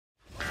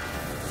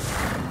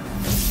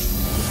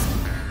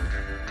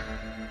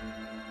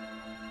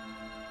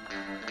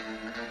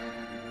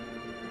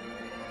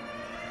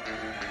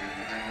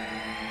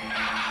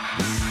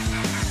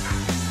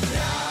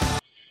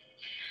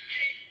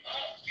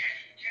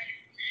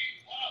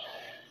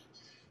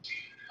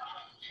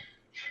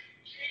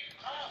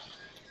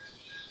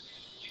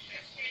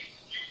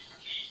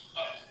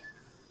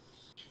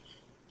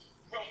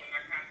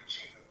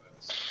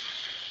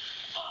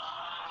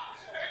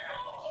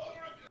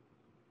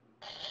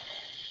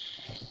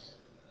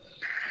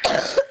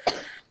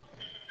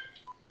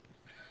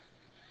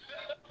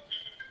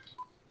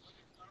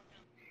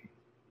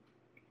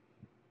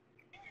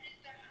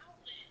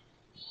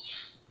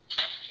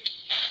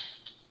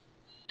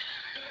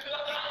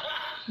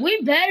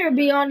We better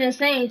be on the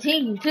same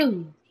team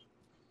too.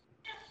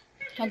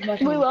 Talk about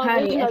We some will.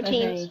 party There's no FFA.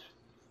 teams.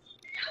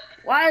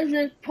 Why is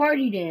it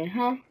party then,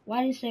 huh?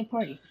 Why did it say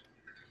party?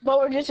 But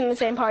we're just in the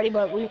same party,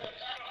 but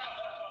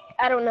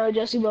I don't know,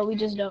 Josie, but we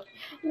just don't.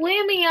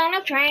 We'll be on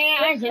a train.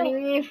 I Let's go.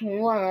 didn't even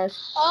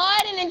was. Oh,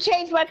 I didn't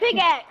change my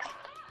pickaxe.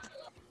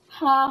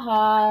 Ha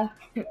ha.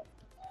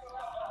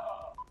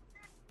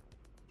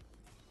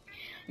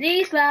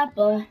 Knee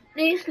slapper,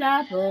 knee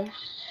slapper.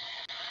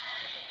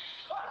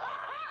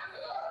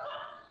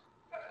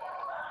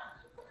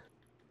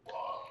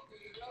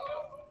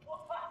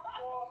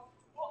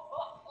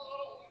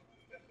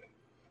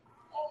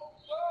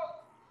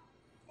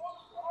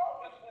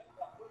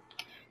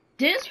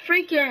 This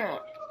freaking,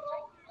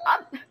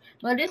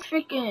 but this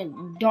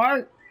freaking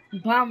dark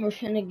bomber's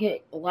finna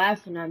get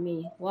laughing at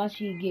me. Watch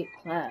he get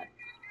clapped.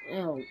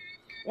 Ew.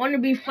 Wanna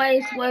be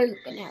face way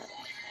looking at.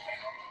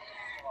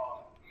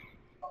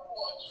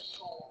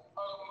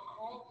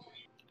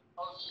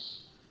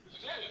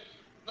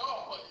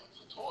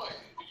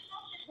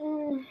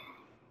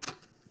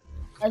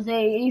 As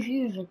if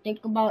you even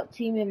think about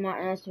teaming, my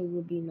answer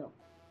would be no.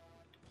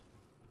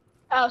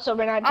 Oh, so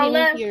we're not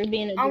teaming. You're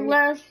being a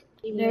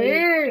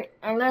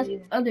unless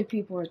other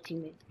people are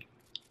teaming.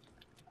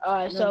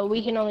 So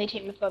we can only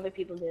team if other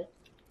people do.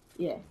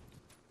 Yeah.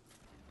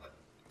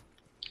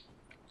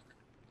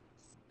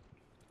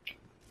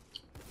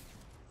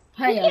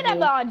 Hey, you have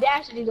the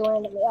audacity to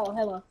land on me. Oh,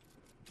 hello.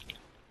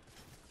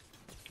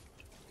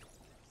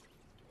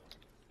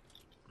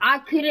 I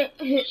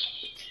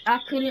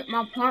couldn't,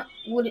 my punt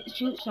wouldn't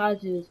shoot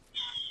sizes.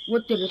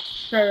 Went to the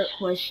third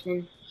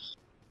question.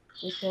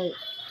 The third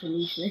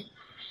solution.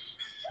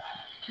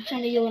 You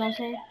trying to hear what I'm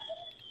saying?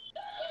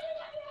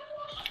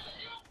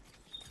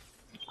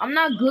 I'm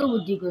not good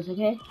with deagles,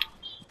 okay?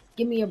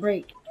 Give me a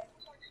break.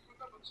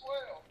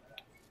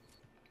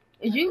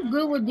 Is you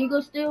good with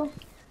deagles still?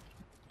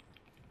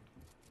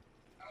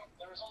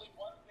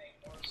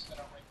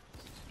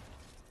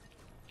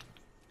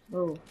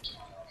 Bro.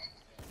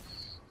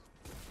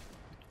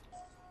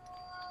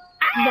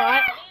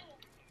 But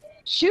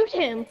shoot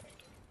him.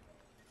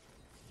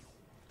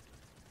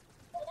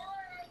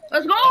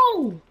 Let's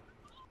go!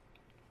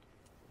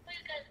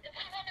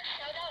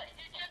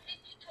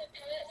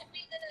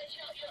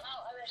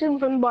 Shoot him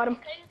from the bottom.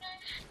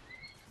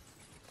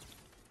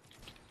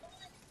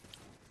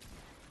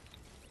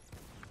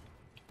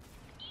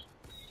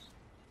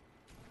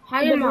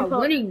 How am I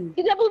winning?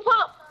 Get that blue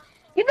pump!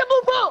 Get that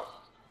blue pump!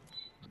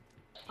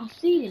 I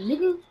see it,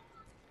 nigga.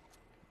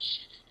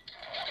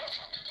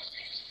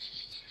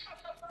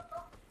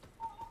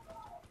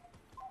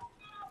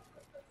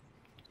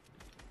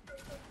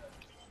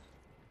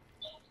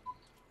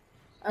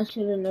 I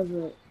should have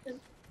never.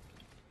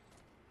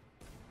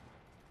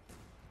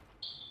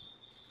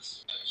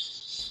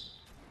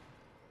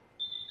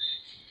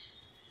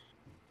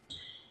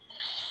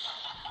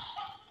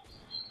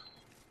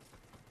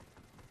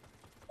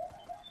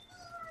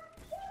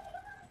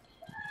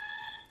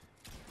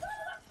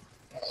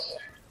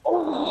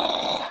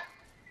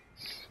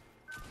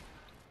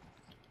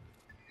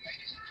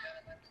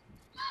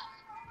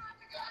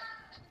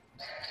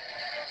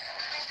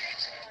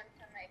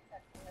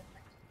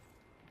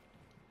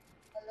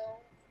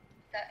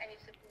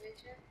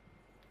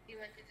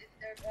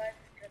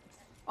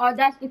 Oh,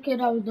 that's the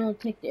kid I was gonna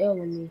take the L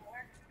with me.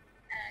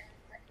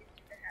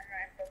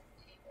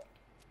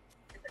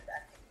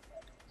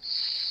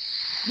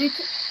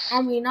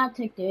 Not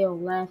take the L,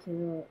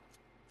 laughing up.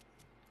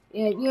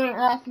 Yeah, you ain't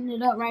laughing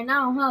it up right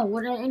now, huh?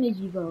 Where that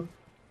energy go?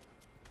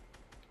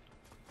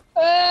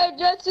 Hey,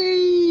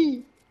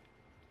 Jesse!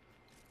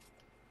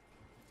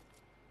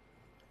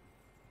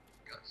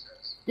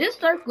 This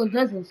circle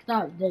doesn't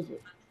stop, does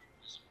it?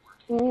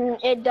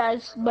 It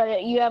does,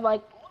 but you have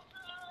like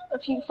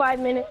 5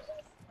 minutes.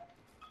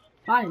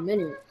 5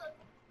 minutes.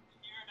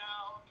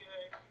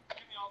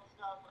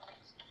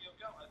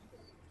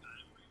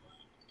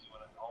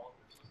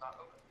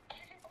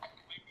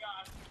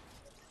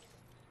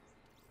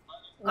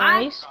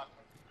 Nice.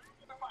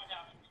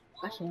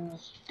 Gotcha.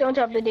 Don't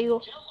drop the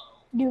deagle.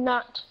 Do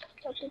not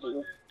drop the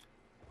deagle.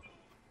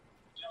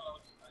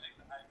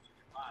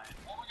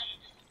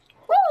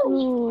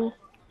 Woo!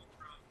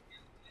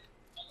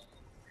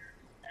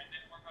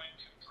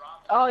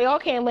 Oh, y'all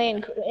can't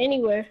land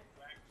anywhere.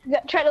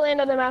 Try to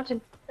land on the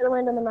mountain. Try to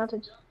land on the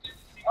mountain.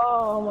 Oh,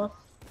 almost.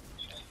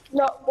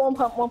 No, one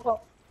pump, one pump.